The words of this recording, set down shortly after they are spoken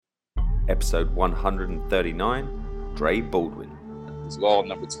episode 139, Dre Baldwin. It's law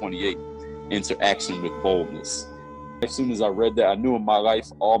number 28, interaction with boldness. As soon as I read that, I knew in my life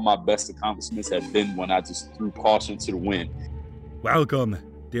all my best accomplishments had been when I just threw caution to the wind. Welcome,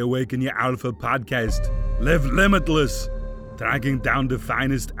 the Awaken Your Alpha podcast. Live limitless, tracking down the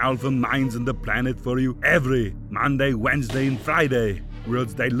finest alpha minds on the planet for you every Monday, Wednesday, and Friday.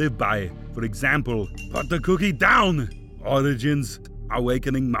 Words they live by. For example, put the cookie down. Origins,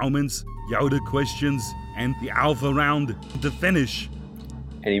 awakening moments, Yoda questions, and the alpha round to finish.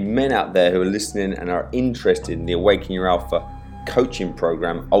 Any men out there who are listening and are interested in the Awaken Your Alpha coaching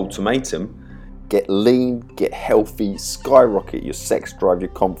program Ultimatum, get lean, get healthy, skyrocket your sex drive,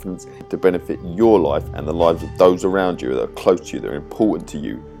 your confidence to benefit your life and the lives of those around you that are close to you, that are important to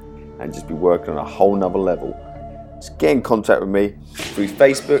you, and just be working on a whole nother level. Just get in contact with me through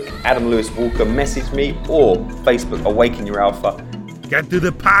Facebook, Adam Lewis Walker, message me, or Facebook, Awaken Your Alpha. Get to the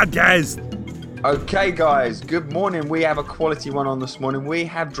podcast. Okay, guys, good morning. We have a quality one on this morning. We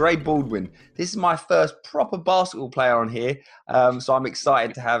have Dre Baldwin. This is my first proper basketball player on here, so I'm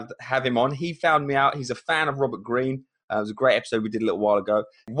excited to have him on. He found me out. He's a fan of Robert Greene. It was a great episode we did a little while ago.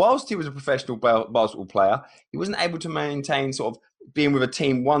 Whilst he was a professional basketball player, he wasn't able to maintain sort of being with a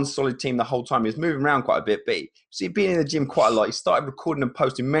team, one solid team the whole time. He was moving around quite a bit, but being in the gym quite a lot. He started recording and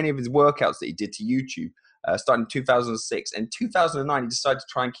posting many of his workouts that he did to YouTube, starting in 2006. And in 2009, he decided to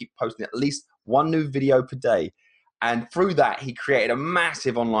try and keep posting at least one new video per day. And through that, he created a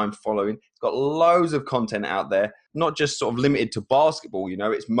massive online following. He's got loads of content out there, not just sort of limited to basketball, you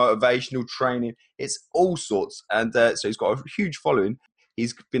know, it's motivational training, it's all sorts. And so he's got a huge following.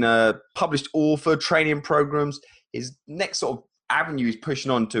 He's been a published author, training programs. His next sort of avenue he's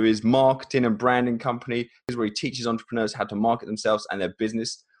pushing on to his marketing and branding company, is where he teaches entrepreneurs how to market themselves and their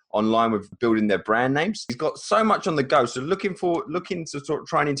business online with building their brand names. He's got so much on the go. So looking to sort of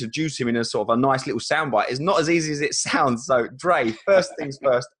try and introduce him in a sort of a nice little soundbite is not as easy as it sounds. So Dre, first things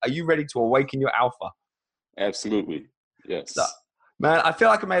first, are you ready to awaken your alpha? Absolutely. Yes. So, man, I feel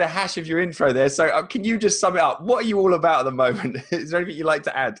like I made a hash of your intro there. So can you just sum it up? What are you all about at the moment? Is there anything you'd like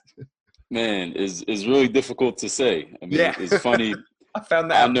to add? Man, it's really difficult to say. I mean, yeah. It's funny. I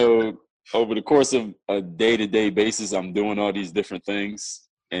found that I know over the course of a day-to-day basis, I'm doing all these different things.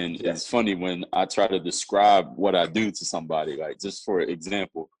 And It's funny when I try to describe what I do to somebody, like just for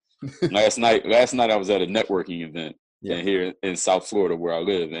example, last night I was at a networking event here in South Florida where I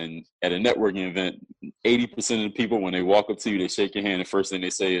live. And at a networking event, 80% of the people, when they walk up to you, they shake your hand. The first thing they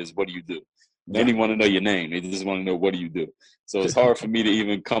say is, "What do you do?" They don't even want to know your name. They just want to know, what do you do? So it's hard for me to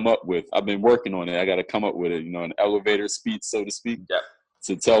even come up with. I've been working on it. I got to come up with it, an elevator speech, so to speak. Yeah.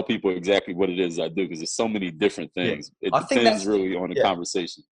 To tell people exactly what it is I do, because there's so many different things. It depends really on the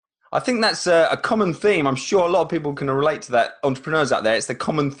conversation. I think that's a common theme. I'm sure a lot of people can relate to that, entrepreneurs out there. It's the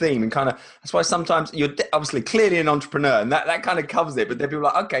common theme, and kind of that's why sometimes you're obviously clearly an entrepreneur, and that kind of covers it. But then people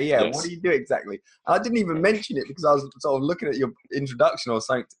are like, okay, yeah, What do you do exactly? And I didn't even mention it because I was sort of looking at your introduction or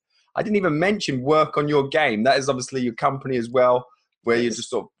something. I didn't even mention work on your game. That is obviously your company as well, where you're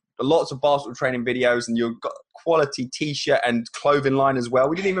just sort of lots of basketball training videos, and you've got quality t-shirt and clothing line as well.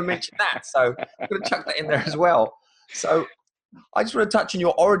 We didn't even mention that, so I'm going to chuck that in there as well. So I just want to touch on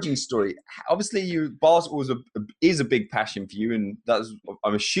your origin story. Obviously, basketball is a big passion for you, and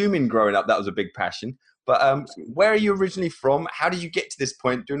I'm assuming growing up that was a big passion. But where are you originally from? How did you get to this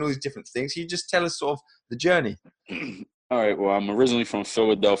point, doing all these different things? Can you just tell us sort of the journey? All right. Well, I'm originally from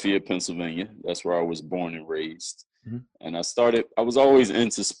Philadelphia, Pennsylvania. That's where I was born and raised. Mm-hmm. And I was always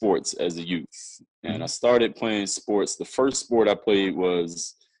into sports as a youth. And I started playing sports. The first sport I played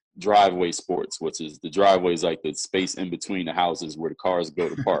was driveway sports, which is the driveway is like the space in between the houses where the cars go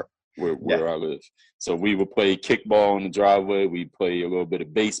to park, where I live. So we would play kickball in the driveway. We play a little bit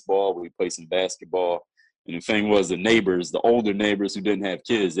of baseball. We play some basketball. And the thing was, the older neighbors who didn't have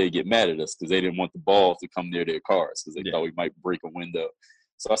kids, they get mad at us because they didn't want the ball to come near their cars because they thought we might break a window.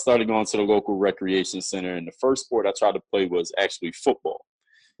 So I started going to the local recreation center, and the first sport I tried to play was actually football.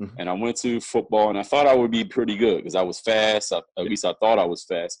 Mm-hmm. And I went to football, and I thought I would be pretty good because I was fast. At least I thought I was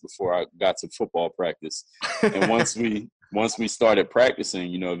fast before I got to football practice. And once we started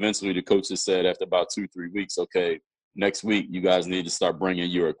practicing, eventually the coaches said after about 2-3 weeks, okay, next week you guys need to start bringing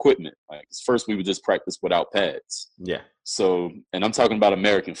your equipment. Like first we would just practice without pads. Yeah. So, and I'm talking about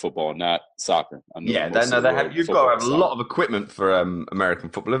American football, not soccer. You've got to have a lot of equipment for American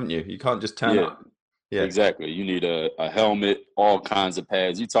football, haven't you? You can't just turn up. Yeah, exactly. You need a helmet, all kinds of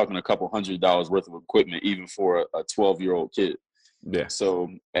pads. You're talking a couple $100 worth of equipment, even for a 12-year-old kid. Yeah. So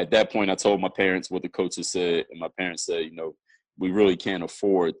at that point, I told my parents what the coaches said, and my parents said, we really can't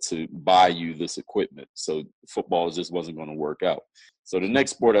afford to buy you this equipment. So football just wasn't going to work out. So the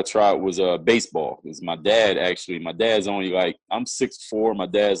next sport I tried was baseball. Because my dad's only like, I'm 6'4", my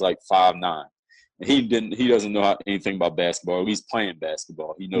dad's like 5'9". And he doesn't know anything about basketball. He's playing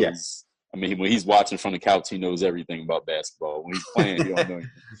basketball. He knows. Yes. I mean, when he's watching from the couch, he knows everything about basketball. When he's playing, he don't know anything.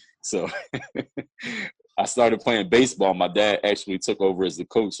 So I started playing baseball. My dad actually took over as the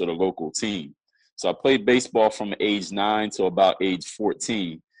coach of the local team. So I played baseball from age 9 to about age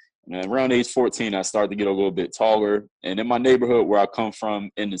 14. And around age 14, I started to get a little bit taller. And in my neighborhood where I come from,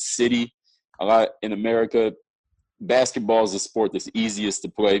 in the city, a lot in America, basketball is a sport that's easiest to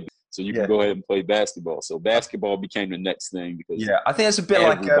play. So you can go ahead and play basketball. So basketball became the next thing because I think it's a bit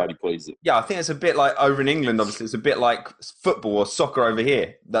everybody plays it. Yeah, I think it's a bit like over in England. Obviously, it's a bit like football or soccer over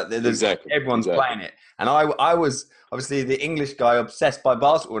here. Exactly. Everyone's playing it, and I was obviously the English guy obsessed by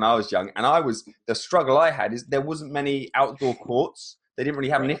basketball when I was young. And the struggle I had is there wasn't many outdoor courts. They didn't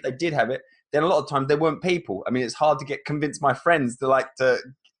really have, and if they did have it, then a lot of times there weren't people. I mean, it's hard to convince my friends to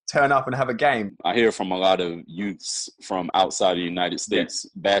turn up and have a game. I hear from a lot of youths from outside the United States,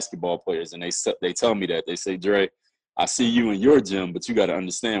 basketball players, and they tell me that. They say, Dre, I see you in your gym, but you got to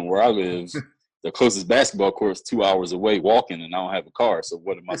understand where I live, the closest basketball court is 2 hours away walking, and I don't have a car, so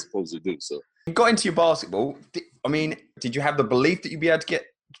what am I supposed to do? So you got into your basketball. Did you have the belief that you'd be able to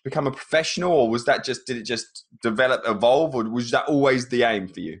become a professional, or did it just develop, evolve, or was that always the aim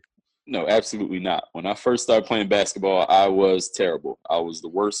for you? No, absolutely not. When I first started playing basketball, I was terrible. I was the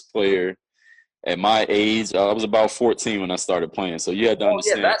worst player at my age. I was about 14 when I started playing. So you had to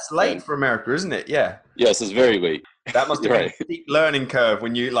understand. Yeah, that's late for America, isn't it? Yeah. Yes, it's very late. That must have been a steep learning curve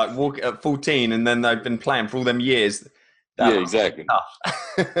when you walk at 14 and then they've been playing for all them years. Exactly.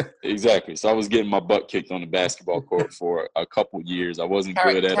 Exactly. So I was getting my butt kicked on the basketball court for a couple years. I wasn't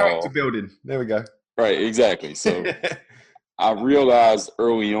good at all. Character building. There we go. Right, exactly. So I realized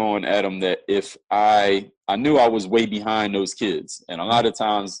early on, Adam, that if I knew I was way behind those kids. And a lot of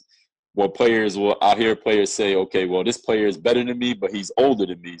times I'll hear players say, okay, well, this player is better than me, but he's older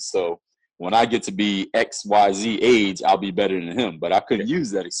than me. So when I get to be X, Y, Z age, I'll be better than him. But I couldn't use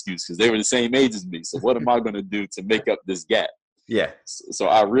that excuse because they were the same age as me. So what am I going to do to make up this gap? Yeah. So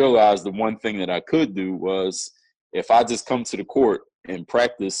I realized the one thing that I could do was if I just come to the court and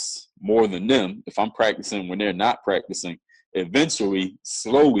practice more than them, if I'm practicing when they're not practicing, eventually,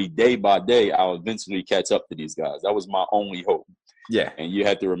 slowly, day by day, I'll eventually catch up to these guys. That was my only hope. Yeah. And you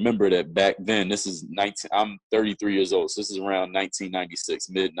had to remember that back then, I'm 33 years old. So this is around 1996,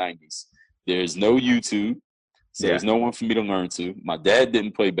 mid-90s. There's no YouTube. So there's no one for me to learn to. My dad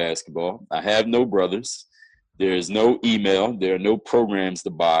didn't play basketball. I have no brothers. There's no email. There are no programs to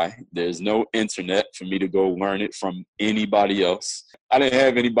buy. There's no internet for me to go learn it from anybody else. I didn't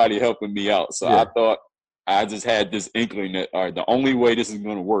have anybody helping me out. So I thought, I just had this inkling that, all right, the only way this is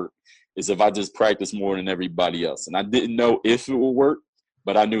going to work is if I just practice more than everybody else. And I didn't know if it will work,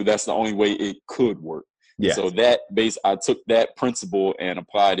 but I knew that's the only way it could work. Yeah. So I took that principle and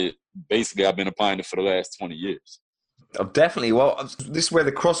applied it. Basically, I've been applying it for the last 20 years. Oh, definitely. Well, this is where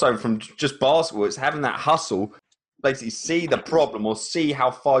the crossover from just basketball is having that hustle, basically see the problem or see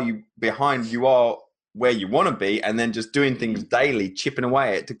how far behind you are where you want to be, and then just doing things daily, chipping away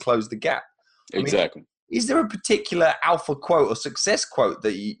at it to close the gap. Exactly. Is there a particular alpha quote or success quote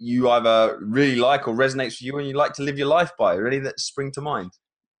that you either really like or resonates with you and you like to live your life by? Or any that spring to mind?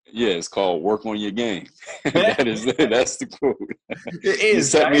 Yeah, it's called "Work on Your Game." That's the quote. It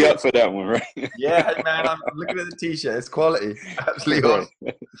is. You set me up for that one, right? Yeah, man. I'm looking at the T-shirt. It's quality. Absolutely awesome.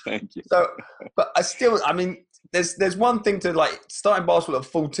 Thank you. So, but there's one thing to starting basketball at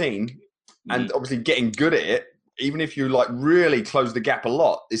 14, and obviously getting good at it. Even if you really close the gap a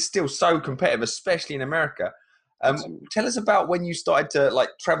lot, it's still so competitive, especially in America. Tell us about when you started to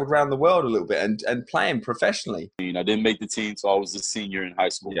travel around the world a little bit and playing professionally. I didn't make the team until I was a senior in high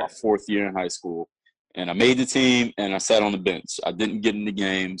school, my fourth year in high school. And I made the team and I sat on the bench. I didn't get in the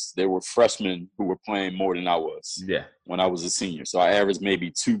games. There were freshmen who were playing more than I was when I was a senior. So I averaged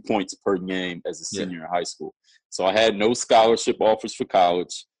maybe 2 points per game as a senior in high school. So I had no scholarship offers for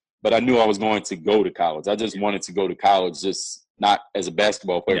college. But I knew I was going to go to college. I just wanted to go to college, just not as a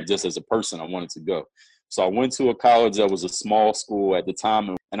basketball player, just as a person. I wanted to go. So I went to a college that was a small school at the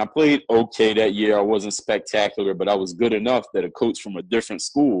time, and I played okay that year. I wasn't spectacular, but I was good enough that a coach from a different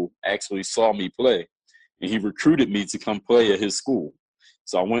school actually saw me play, and he recruited me to come play at his school.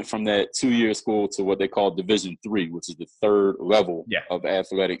 So I went from that 2-year school to what they call Division III, which is the third level of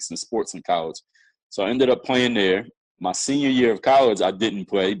athletics and sports in college. So I ended up playing there. My senior year of college, I didn't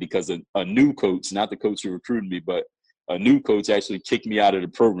play because a new coach, not the coach who recruited me, but a new coach actually kicked me out of the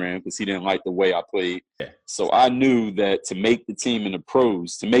program because he didn't like the way I played. Yeah. So I knew that to make the team in the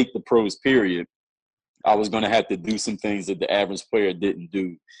pros, to make the pros period, I was going to have to do some things that the average player didn't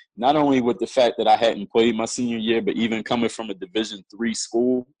do. Not only with the fact that I hadn't played my senior year, but even coming from a Division III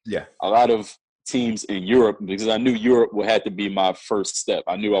school, a lot of teams in Europe, because I knew Europe would have to be my first step.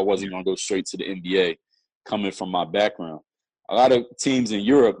 I knew I wasn't going to go straight to the NBA coming from my background. A lot of teams in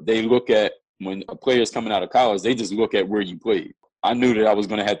Europe, they look at, when a player is coming out of college, they just look at where you played. I knew that I was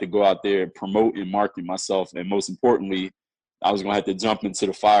going to have to go out there and promote and market myself, and most importantly, I was going to have to jump into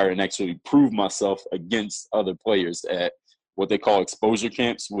the fire and actually prove myself against other players at what they call exposure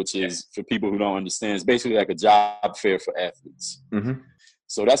camps, which is, for people who don't understand, it's basically like a job fair for athletes. Mm-hmm.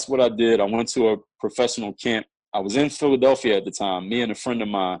 So that's what I did. I went to a professional camp. I was in Philadelphia at the time. Me and a friend of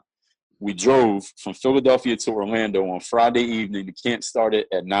mine, we drove from Philadelphia to Orlando on Friday evening. The camp started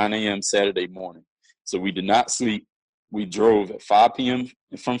at 9 a.m. Saturday morning. So we did not sleep. We drove at 5 p.m.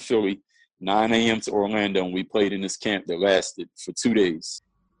 from Philly, 9 a.m. to Orlando, and we played in this camp that lasted for 2 days.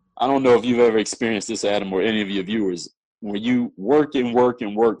 I don't know if you've ever experienced this, Adam, or any of your viewers. When you work and work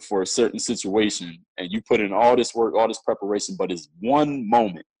and work for a certain situation and you put in all this work, all this preparation, but it's one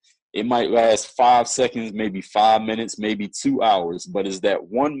moment. It might last 5 seconds, maybe 5 minutes, maybe 2 hours, but it's that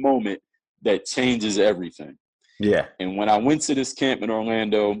one moment that changes everything. Yeah. And when I went to this camp in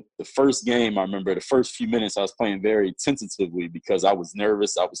Orlando, the first game, I remember the first few minutes I was playing very tentatively because I was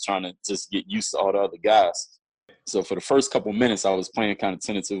nervous. I was trying to just get used to all the other guys. So for the first couple minutes, I was playing kind of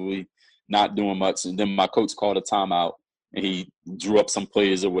tentatively, not doing much. And then my coach called a timeout and he drew up some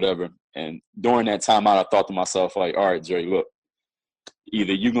plays or whatever. And during that timeout, I thought to myself, like, all right, Dre, look,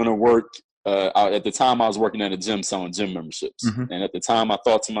 either you're going to work. At the time, I was working at a gym selling gym memberships. Mm-hmm. And at the time, I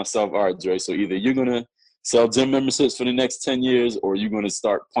thought to myself, all right, Dre, so either you're going to sell gym memberships for the next 10 years or you're going to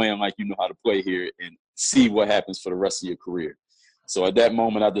start playing like you know how to play here and see what happens for the rest of your career. So at that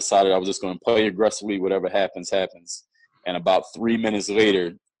moment, I decided I was just going to play aggressively. Whatever happens, happens. And about 3 minutes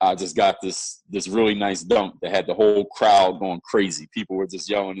later, I just got this really nice dunk that had the whole crowd going crazy. People were just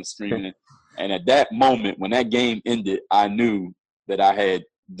yelling and screaming. And at that moment, when that game ended, I knew that I had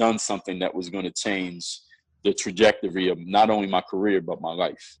done something that was going to change the trajectory of not only my career, but my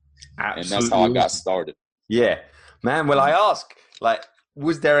life. Absolutely. And that's how I got started. Yeah, man. Well, I ask, like,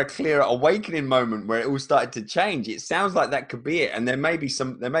 was there a clear awakening moment where it all started to change? It sounds like that could be it. And there may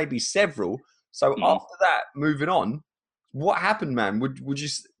be several. So after that, moving on, what happened, man? Would you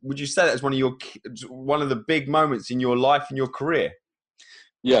say that's one of the big moments in your life and your career?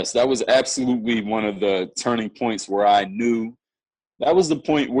 Yes, that was absolutely one of the turning points where I knew. That was the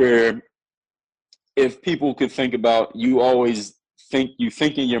point where, if people could think about, you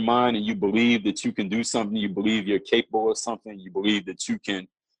think in your mind and you believe that you can do something, you believe you're capable of something, you believe that you can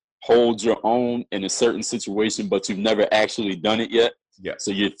hold your own in a certain situation, but you've never actually done it yet. Yeah.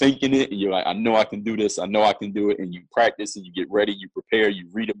 So you're thinking it and you're like, I know I can do this. I know I can do it. And you practice and you get ready, you prepare, you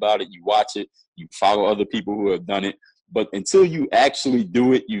read about it, you watch it, you follow other people who have done it. But until you actually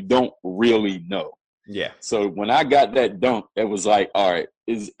do it, you don't really know. Yeah. So when I got that dunk, it was like, all right,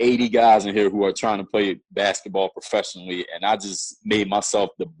 there's 80 guys in here who are trying to play basketball professionally. And I just made myself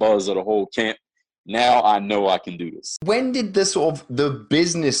the buzz of the whole camp. Now I know I can do this. When did the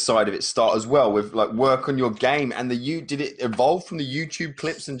business side of it start as well, with like work on your game and did it evolve from the YouTube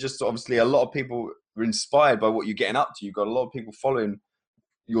clips and just obviously a lot of people were inspired by what you're getting up to? You've got a lot of people following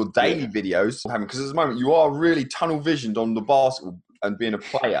your daily videos, because at the moment you are really tunnel visioned on the basketball and being a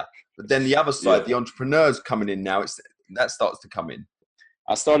player. But then the other side, the entrepreneurs coming in now, that starts to come in.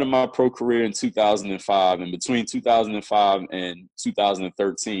 I started my pro career in 2005, and between 2005 and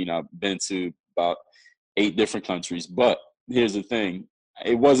 2013, I've been to about 8 different countries. But here's the thing.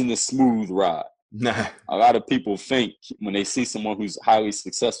 It wasn't a smooth ride. Nah. A lot of people think when they see someone who's highly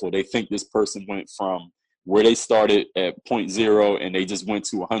successful, they think this person went from where they started at 0.0 and they just went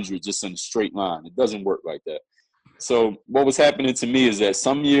to 100 just in a straight line. It doesn't work like that. So what was happening to me is that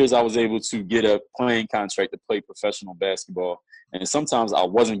some years I was able to get a playing contract to play professional basketball, and sometimes I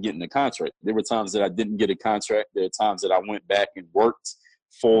wasn't getting a contract. There were times that I didn't get a contract. There are times that I went back and worked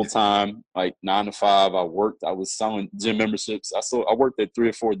full-time, like 9 to 5. I was selling gym memberships. I worked at 3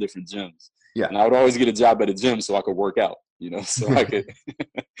 or 4 different gyms. Yeah. And I would always get a job at a gym so I could work out, so I could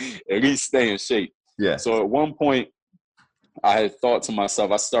at least stay in shape. Yeah. So at one point I had thought to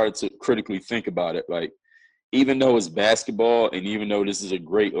myself, I started to critically think about it, like, even though it's basketball and even though this is a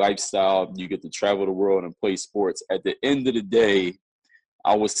great lifestyle, you get to travel the world and play sports, at the end of the day,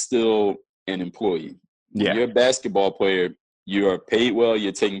 I was still an employee. When you're a basketball player, you are paid well,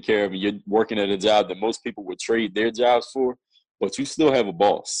 you're taken care of, and you're working at a job that most people would trade their jobs for, but you still have a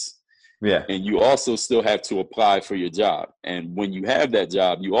boss. Yeah. And you also still have to apply for your job. And when you have that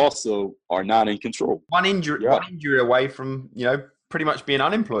job, you also are not in control. One injury away from, pretty much being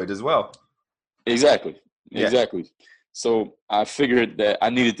unemployed as well. Exactly. Yeah. Exactly. So I figured that I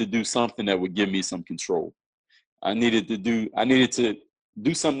needed to do something that would give me some control. I needed to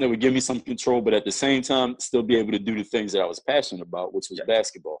do something that would give me some control, but at the same time, still be able to do the things that I was passionate about, which was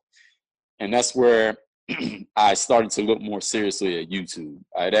basketball. And that's where I started to look more seriously at YouTube.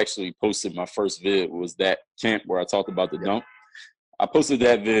 I had actually posted my first vid, was that camp where I talked about the dunk. I posted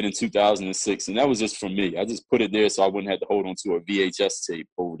that vid in 2006, and that was just for me. I just put it there so I wouldn't have to hold on to a VHS tape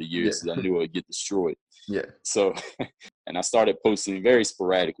over the years because I knew it would get destroyed. Yeah. So, and I started posting very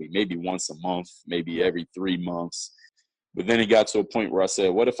sporadically, maybe once a month, maybe every 3 months. But then it got to a point where I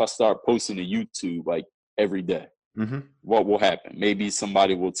said, what if I start posting to YouTube like every day? Mm-hmm. What will happen? Maybe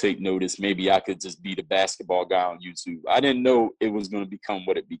somebody will take notice. Maybe I could just be the basketball guy on YouTube. I didn't know it was going to become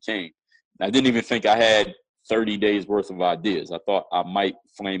what it became. I didn't even think I had 30 days worth of ideas. I thought I might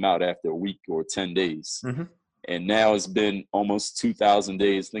flame out after a week or 10 days. Mm-hmm. And now it's been almost 2,000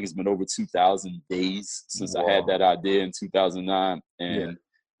 days. I think it's been over 2,000 days since I had that idea in 2009. And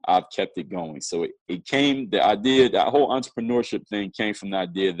I've kept it going. So it came, the idea, that whole entrepreneurship thing came from the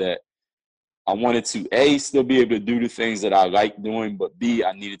idea that I wanted to, A, still be able to do the things that I like doing, but B,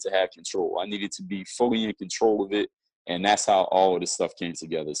 I needed to have control. I needed to be fully in control of it. And that's how all of this stuff came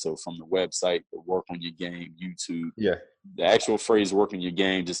together. So from the website, the work on your game, YouTube, the actual phrase work on your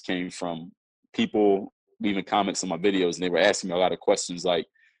game just came from people leaving comments on my videos. And they were asking me a lot of questions like,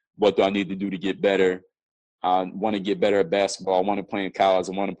 what do I need to do to get better? I want to get better at basketball. I want to play in college.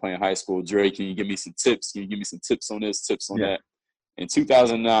 I want to play in high school. Dre, can you give me some tips? Can you give me some tips on this, tips on that? In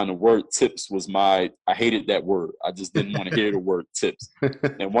 2009, the word tips was I hated that word. I just didn't want to hear the word tips.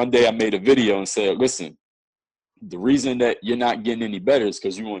 And one day I made a video and said, listen, the reason that you're not getting any better is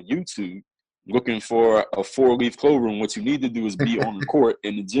because you're on YouTube looking for a 4-leaf clover. And what you need to do is be on the court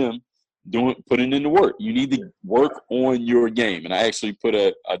in the gym, putting in the work. You need to work on your game. And I actually put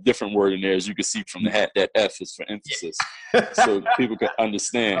a different word in there, as you can see from the hat. That F is for emphasis, so people can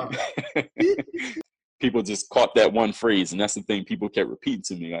understand. People just caught that one phrase, and that's the thing people kept repeating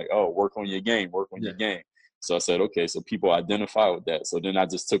to me, like, oh, work on your game, work on your game. So I said, okay, so people identify with that. So then I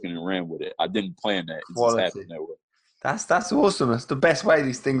just took it and ran with it. I didn't plan that. It just happened that way. That's awesome. That's the best way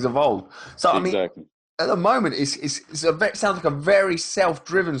these things evolve. So, exactly. At the moment, it sounds like a very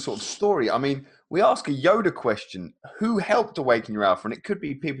self-driven sort of story. I mean, we ask a Yoda question: who helped awaken your alpha? And it could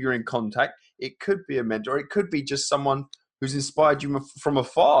be people you're in contact. It could be a mentor. It could be just someone who's inspired you from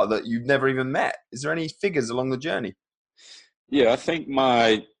afar that you've never even met. Is there any figures along the journey? Yeah, I think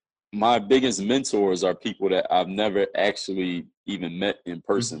my biggest mentors are people that I've never actually even met in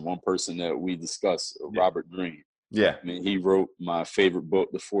person. Mm-hmm. One person that we discussed, Robert Greene. Yeah. I mean, he wrote my favorite book,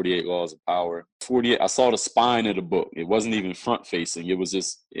 The 48 Laws of Power. I saw the spine of the book. It wasn't even front facing. It was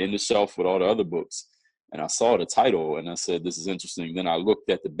just in the shelf with all the other books. And I saw the title and I said, this is interesting. Then I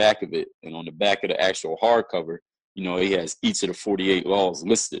looked at the back of it, and on the back of the actual hardcover, he has each of the 48 laws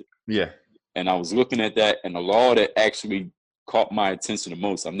listed. Yeah. And I was looking at that, and the law that actually caught my attention the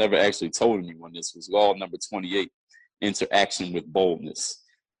most, I've never actually told anyone this, was law number 28, interaction with boldness.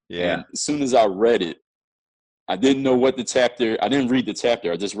 Yeah. And as soon as I read it, I didn't know I didn't read the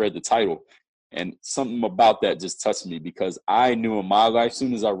chapter, I just read the title. And something about that just touched me, because I knew in my life, as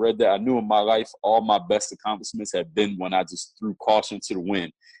soon as I read that, I knew in my life all my best accomplishments have been when I just threw caution to the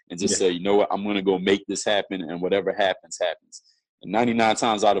wind and just say, you know what, I'm going to go make this happen, and whatever happens, happens. And 99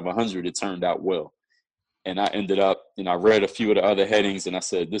 times out of 100, it turned out well. And I ended up, I read a few of the other headings, and I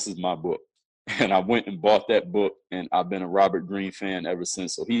said, this is my book. And I went and bought that book, and I've been a Robert Greene fan ever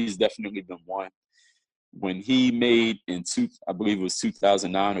since. So he's definitely been one. When he made I believe it was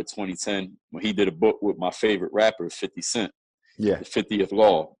 2009 or 2010, when he did a book with my favorite rapper, 50 Cent, the 50th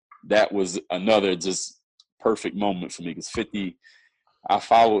Law, that was another just perfect moment for me, because I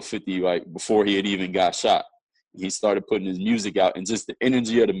followed 50 like before he had even got shot. He started putting his music out, and just the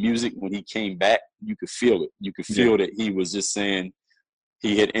energy of the music when he came back, you could feel it. You could feel that he was just saying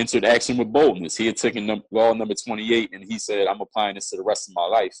he had entered action with boldness. He had taken law number 28, and he said, I'm applying this to the rest of my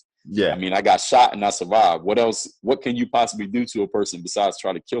life. Yeah. I mean, I got shot and I survived. What else? What can you possibly do to a person besides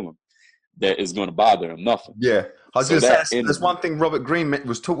try to kill him that is going to bother him? Nothing. Yeah. I was going to say, that's one thing Robert Greene when he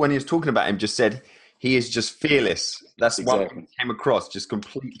was talking about him, just said he is just fearless. That's one thing he came across, just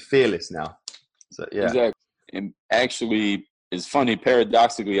completely fearless now. So, yeah. Exactly. And actually, it's funny,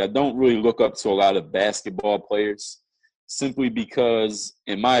 paradoxically, I don't really look up to a lot of basketball players, simply because,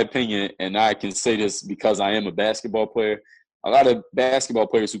 in my opinion, and I can say this because I am a basketball player, a lot of basketball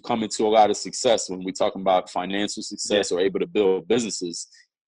players who come into a lot of success, when we're talking about financial success or able to build businesses,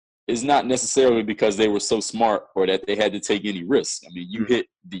 is not necessarily because they were so smart or that they had to take any risk. I mean, you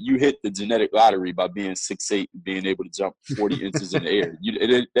hit the genetic lottery by being 6'8", being able to jump 40 inches in the air.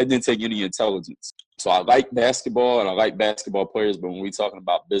 That didn't take any intelligence. So I like basketball and I like basketball players, but when we're talking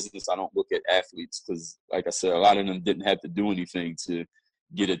about business, I don't look at athletes because, like I said, a lot of them didn't have to do anything to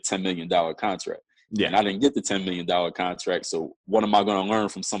get a $10 million contract. Yeah. And I didn't get the $10 million contract. So what am I going to learn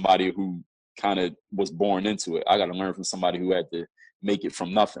from somebody who kind of was born into it? I got to learn from somebody who had to make it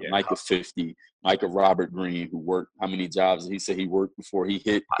from nothing. Yeah. Micah 50, Micah Robert Green, who worked, how many jobs he said he worked before he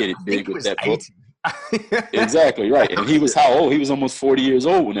hit it big with that book? Exactly, right. And he was how old? He was almost 40 years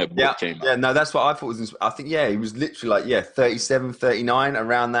old when that book came out. Yeah, no, that's what I thought was, I think, he was literally like, 37, 39,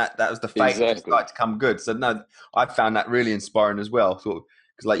 around that. That was the phase that started to come good. So, no, I found that really inspiring as well. Because,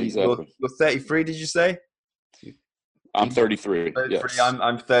 like, you're 33, did you say? I'm 33. 33, yes.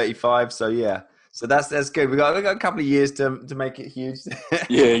 I'm 35, so yeah. So that's good. We got a couple of years to make it huge.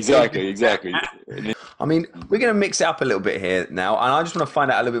 Yeah, exactly. I mean, we're going to mix it up a little bit here now, and I just want to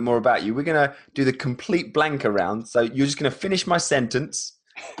find out a little bit more about you. We're going to do the complete blank around. So you're just going to finish my sentence,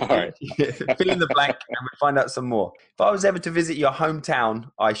 all right, fill in the blank, and we'll find out some more. If I was ever to visit your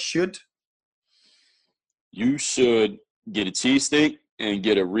hometown, I should. You should get a cheesesteak and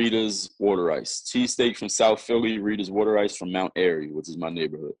get a Rita's water ice. Cheesesteak from South Philly, Rita's water ice from Mount Airy, which is my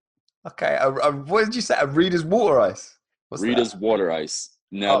neighborhood. Okay, what did you say? A Rita's water ice? What's Rita's that? water ice.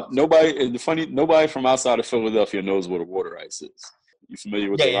 Now, nobody from outside of Philadelphia knows what a water ice is. You familiar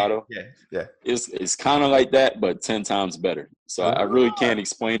with gelato? Yeah. It's kind of like that, but 10 times better. So I really can't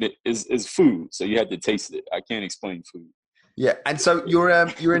explain it. It's food, so you have to taste it. I can't explain food. Yeah, and so you're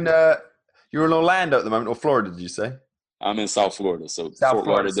in Orlando at the moment, or Florida? Did you say? I'm in South Florida, so Fort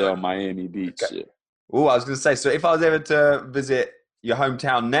Lauderdale, Miami Beach. Okay. Yeah. Oh, I was going to say, so if I was ever to visit your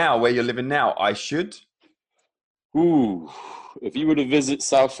hometown now, where you're living now, I should? Ooh, if you were to visit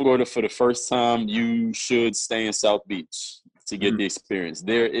South Florida for the first time, you should stay in South Beach to get the experience.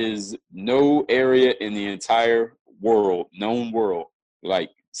 There is no area in the entire known world,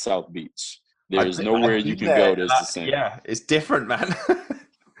 like South Beach. There is nowhere you can go that's the same. Yeah, it's different, man.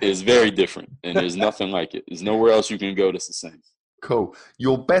 It's very different, and there's nothing like it. There's nowhere else you can go that's the same. Cool.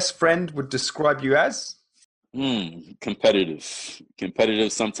 Your best friend would describe you as? Competitive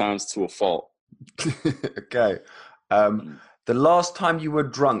sometimes to a fault. Okay. The last time you were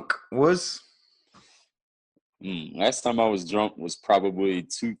drunk was? Last time I was drunk was probably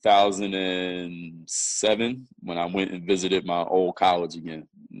 2007 when I went and visited my old college again.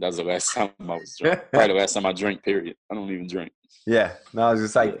 That was the last time I was drunk. Probably the last time I drank, period. I don't even drink. Yeah. No, I was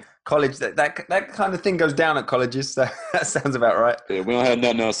going to say, college, that kind of thing goes down at colleges. So that sounds about right. Yeah, we don't have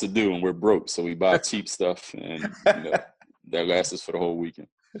nothing else to do and we're broke. So we buy cheap stuff and that lasts us for the whole weekend.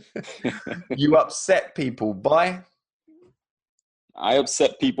 You upset people by? I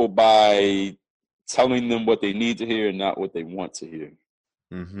upset people by telling them what they need to hear and not what they want to hear.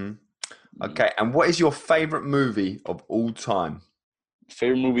 Mm-hmm. Okay. And what is your favorite movie of all time?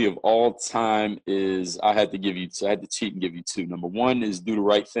 Favorite movie of all time is I had to cheat and give you two. Number one is Do the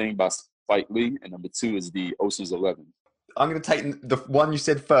Right Thing by Spike Lee, and number two is the Ocean's 11. I'm going to take the one you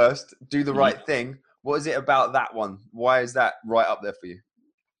said first, Do the Right Thing. What is it about that one? Why is that right up there for you?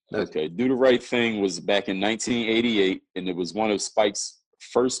 Okay, Do the Right Thing was back in 1988, and it was one of Spike's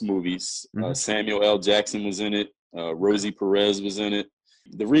first movies. Samuel L. Jackson was in it. Rosie Perez was in it.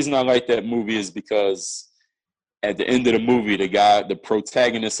 The reason I like that movie is because at the end of the movie, the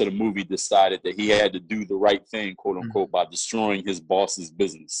protagonist of the movie decided that he had to do the right thing, quote unquote, by destroying his boss's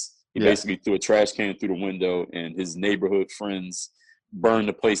business. He basically threw a trash can through the window, and his neighborhood friends burned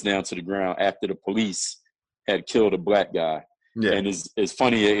the place down to the ground after the police had killed a black guy. Yeah. And it's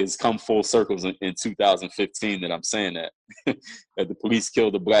funny, it's come full circles in 2015 that I'm saying that. That the police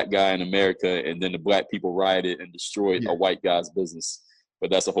killed a black guy in America, and then the black people rioted and destroyed a white guy's business. But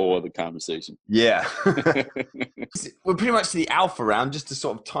that's a whole other conversation. Yeah. We're pretty much to the alpha round, just to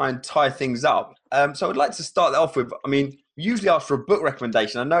sort of tie things up. So I'd like to start that off with, I mean, we usually ask for a book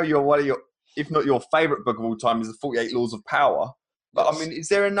recommendation. I know one of your, if not your favorite book of all time, is The 48 Laws of Power. But I mean, is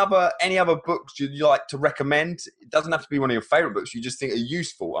there any other books you'd like to recommend? It doesn't have to be one of your favorite books you just think are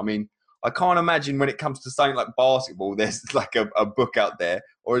useful. I mean, I can't imagine when it comes to something like basketball, there's like a book out there.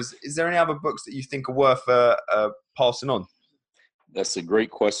 Or is there any other books that you think are worth passing on? That's a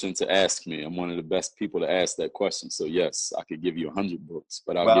great question to ask me. I'm one of the best people to ask that question. So yes, I could give you 100 books,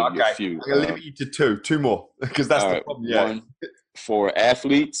 but I'll give you a few. I'm going to limit you to two more, because that's the problem. Yeah. One, for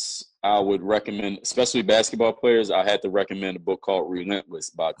athletes, I would recommend, especially basketball players, I had to recommend a book called Relentless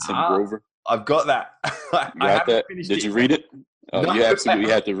by Tim Grover. I've got that. You got that? Did you read it? You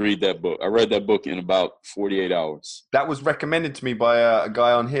absolutely have to read that book. I read that book in about 48 hours. That was recommended to me by a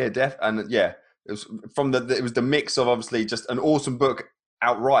guy on here, and yeah, it was it was the mix of obviously just an awesome book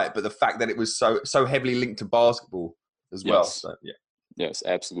outright, but the fact that it was so heavily linked to basketball as well. So, yeah. Yes,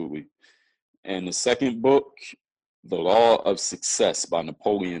 absolutely. And the second book, The Law of Success by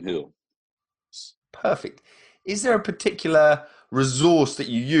Napoleon Hill. Perfect. Is there a particular resource that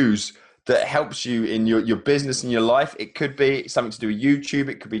you use that helps you in your business and your life? It could be something to do with YouTube.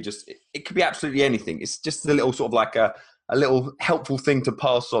 It could be absolutely anything. It's just a little sort of like a little helpful thing to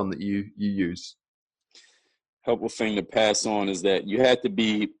pass on that you use. Helpful thing to pass on is that you had to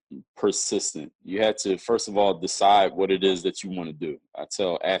be persistent. You had to, first of all, decide what it is that you want to do. I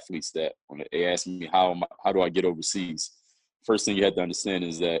tell athletes that when they ask me, how do I get overseas? First thing you have to understand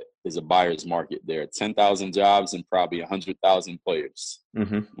is that there's a buyer's market. There are 10,000 jobs and probably 100,000 players,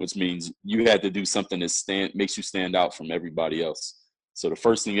 which means you had to do something that makes you stand out from everybody else. So the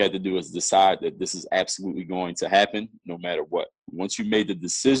first thing you had to do is decide that this is absolutely going to happen no matter what. Once you made the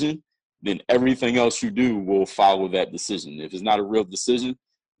decision, then everything else you do will follow that decision. If it's not a real decision,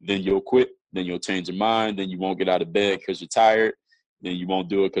 then you'll quit, then you'll change your mind, then you won't get out of bed because you're tired, then you won't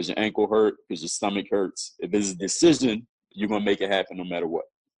do it because your ankle hurt, because your stomach hurts. If it's a decision, you're going to make it happen no matter what.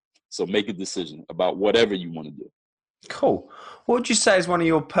 So make a decision about whatever you want to do. Cool. What would you say is one of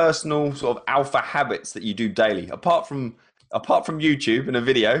your personal sort of alpha habits that you do daily? Apart from YouTube and a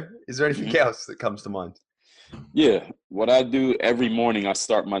video, is there anything else that comes to mind? Yeah. What I do every morning, I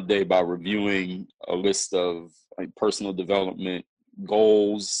start my day by reviewing a list of personal development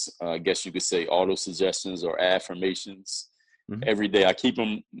goals. I guess you could say auto suggestions or affirmations. Every day I keep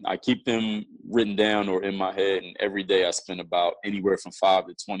them written down or in my head, and every day I spend about anywhere from 5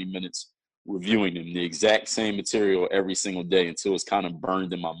 to 20 minutes reviewing them, the exact same material every single day until it's kind of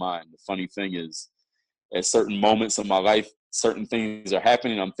burned in my mind. The funny thing is, at certain moments of my life, certain things are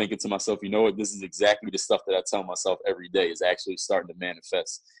happening. I'm thinking to myself, you know what, this is exactly the stuff that I tell myself every day is actually starting to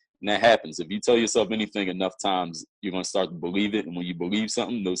manifest. And that happens. If you tell yourself anything enough times, you're going to start to believe it. And when you believe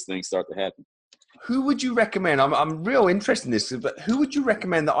something, those things start to happen. Who would you recommend? I'm real interested in this, but who would you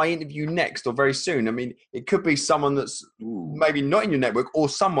recommend that I interview next or very soon? I mean, it could be someone that's maybe not in your network, or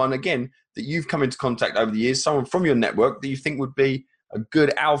someone, again, that you've come into contact over the years, someone from your network that you think would be a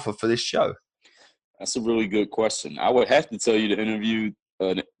good alpha for this show. That's a really good question. I would have to tell you to interview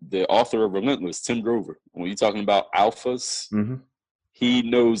the author of Relentless, Tim Grover. When you're talking about alphas, he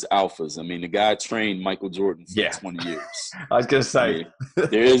knows alphas. I mean, the guy trained Michael Jordan for 20 years. I was going to say.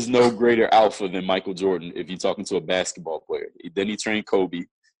 There is no greater alpha than Michael Jordan if you're talking to a basketball player. Then he trained Kobe,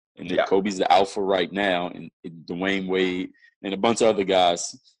 and then Kobe's the alpha right now, and Dwayne Wade, and a bunch of other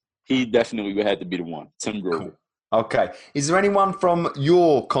guys. He definitely would have to be the one, Tim Grover. Cool. Okay. Is there anyone from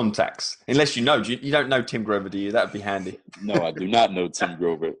your contacts? Unless you know. You don't know Tim Grover, do you? That would be handy. No, I do not know Tim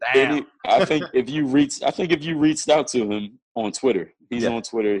Grover. Damn. I think if you reached out to him on Twitter, he's on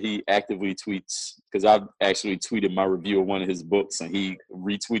Twitter. He actively tweets, because I've actually tweeted my review of one of his books, and he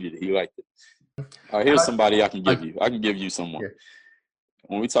retweeted it. He liked it. Here's somebody I can give you. I can give you someone.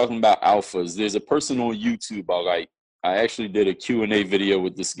 When we're talking about alphas, there's a person on YouTube I like. I actually did a Q&A video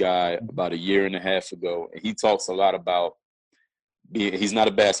with this guy about 1.5 years ago, and he talks a lot about he's not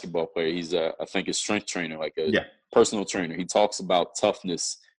a basketball player. He's I think a strength trainer, like a personal trainer. He talks about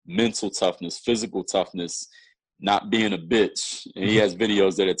toughness, mental toughness, physical toughness, not being a bitch. And he has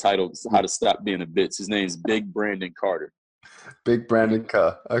videos that are titled How to Stop Being a Bitch. His name's Big Brandon Carter. Big Brandon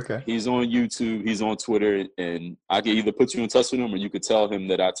Carter. Okay. He's on YouTube. He's on Twitter. And I can either put you in touch with him, or you could tell him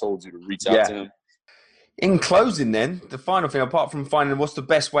that I told you to reach out to him. In closing then, the final thing, apart from finding what's the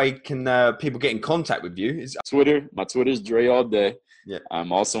best way can people get in contact with you? Is Twitter. My Twitter is Dre All Day. Yeah.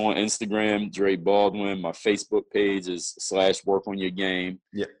 I'm also on Instagram, Dre Baldwin. My Facebook page is /Work on Your Game.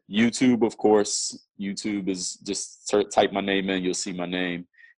 Yeah. YouTube, of course. YouTube is just type my name in, you'll see my name.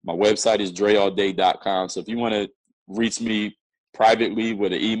 My website is dreallday.com. So if you want to reach me privately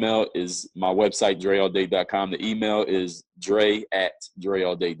with an email, is my website, dreallday.com. The email is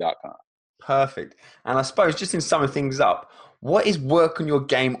dre@dreallday.com. Perfect. And I suppose just in summing things up, what is Work on Your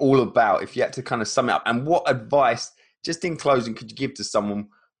Game all about, if you had to kind of sum it up? And what advice, just in closing, could you give to someone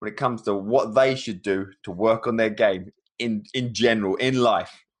when it comes to what they should do to work on their game in general, in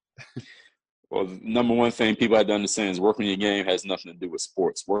life? Well, the number one thing people have to understand is working your game has nothing to do with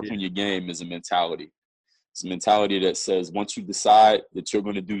sports. Working your game is a mentality. It's a mentality that says once you decide that you're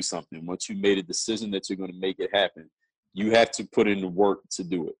going to do something, once you made a decision that you're going to make it happen, you have to put in the work to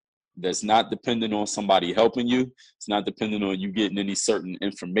do it. That's not dependent on somebody helping you. It's not dependent on you getting any certain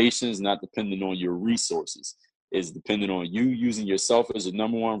information. It's not dependent on your resources. It's dependent on you using yourself as the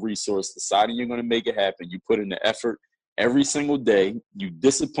number one resource, deciding you're going to make it happen. You put in the effort, every single day, you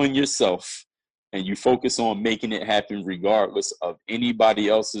discipline yourself, and you focus on making it happen regardless of anybody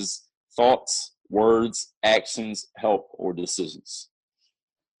else's thoughts, words, actions, help, or decisions.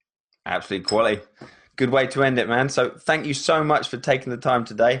 Absolute quality. Good way to end it, man. So thank you so much for taking the time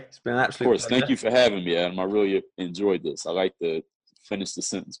today. It's been an absolute pleasure. Of course. Thank you for having me, Adam. I really enjoyed this. I like the finish the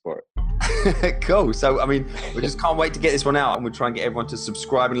sentence part. Cool. So, I mean, we just can't wait to get this one out, and we'll try and get everyone to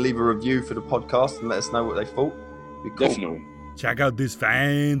subscribe and leave a review for the podcast and let us know what they thought. Be cool. Definitely. Check out this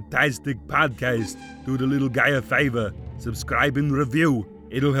fantastic podcast. Do the little guy a favor. Subscribe and review.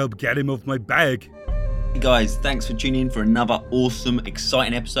 It'll help get him off my back. Hey guys, thanks for tuning in for another awesome,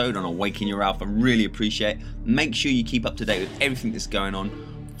 exciting episode on Awaken Your Alpha. Really appreciate it. Make sure you keep up to date with everything that's going on.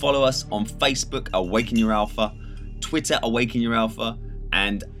 Follow us on Facebook, Awaken Your Alpha, Twitter, Awaken Your Alpha,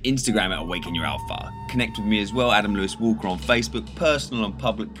 and Instagram at Awaken Your Alpha. Connect with me as well, Adam Lewis Walker on Facebook, personal and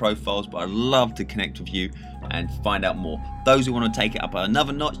public profiles, but I'd love to connect with you and find out more. Those who want to take it up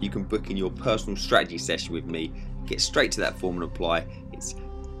another notch, you can book in your personal strategy session with me. Get straight to that form and apply. It's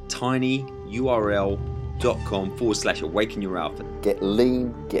tinyurl.com/Awaken Your Alpha. Get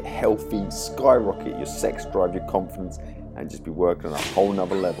lean, get healthy, skyrocket your sex drive, your confidence, and just be working on a whole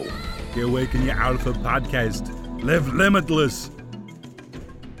nother level. The Awaken Your Alpha podcast. Live limitless.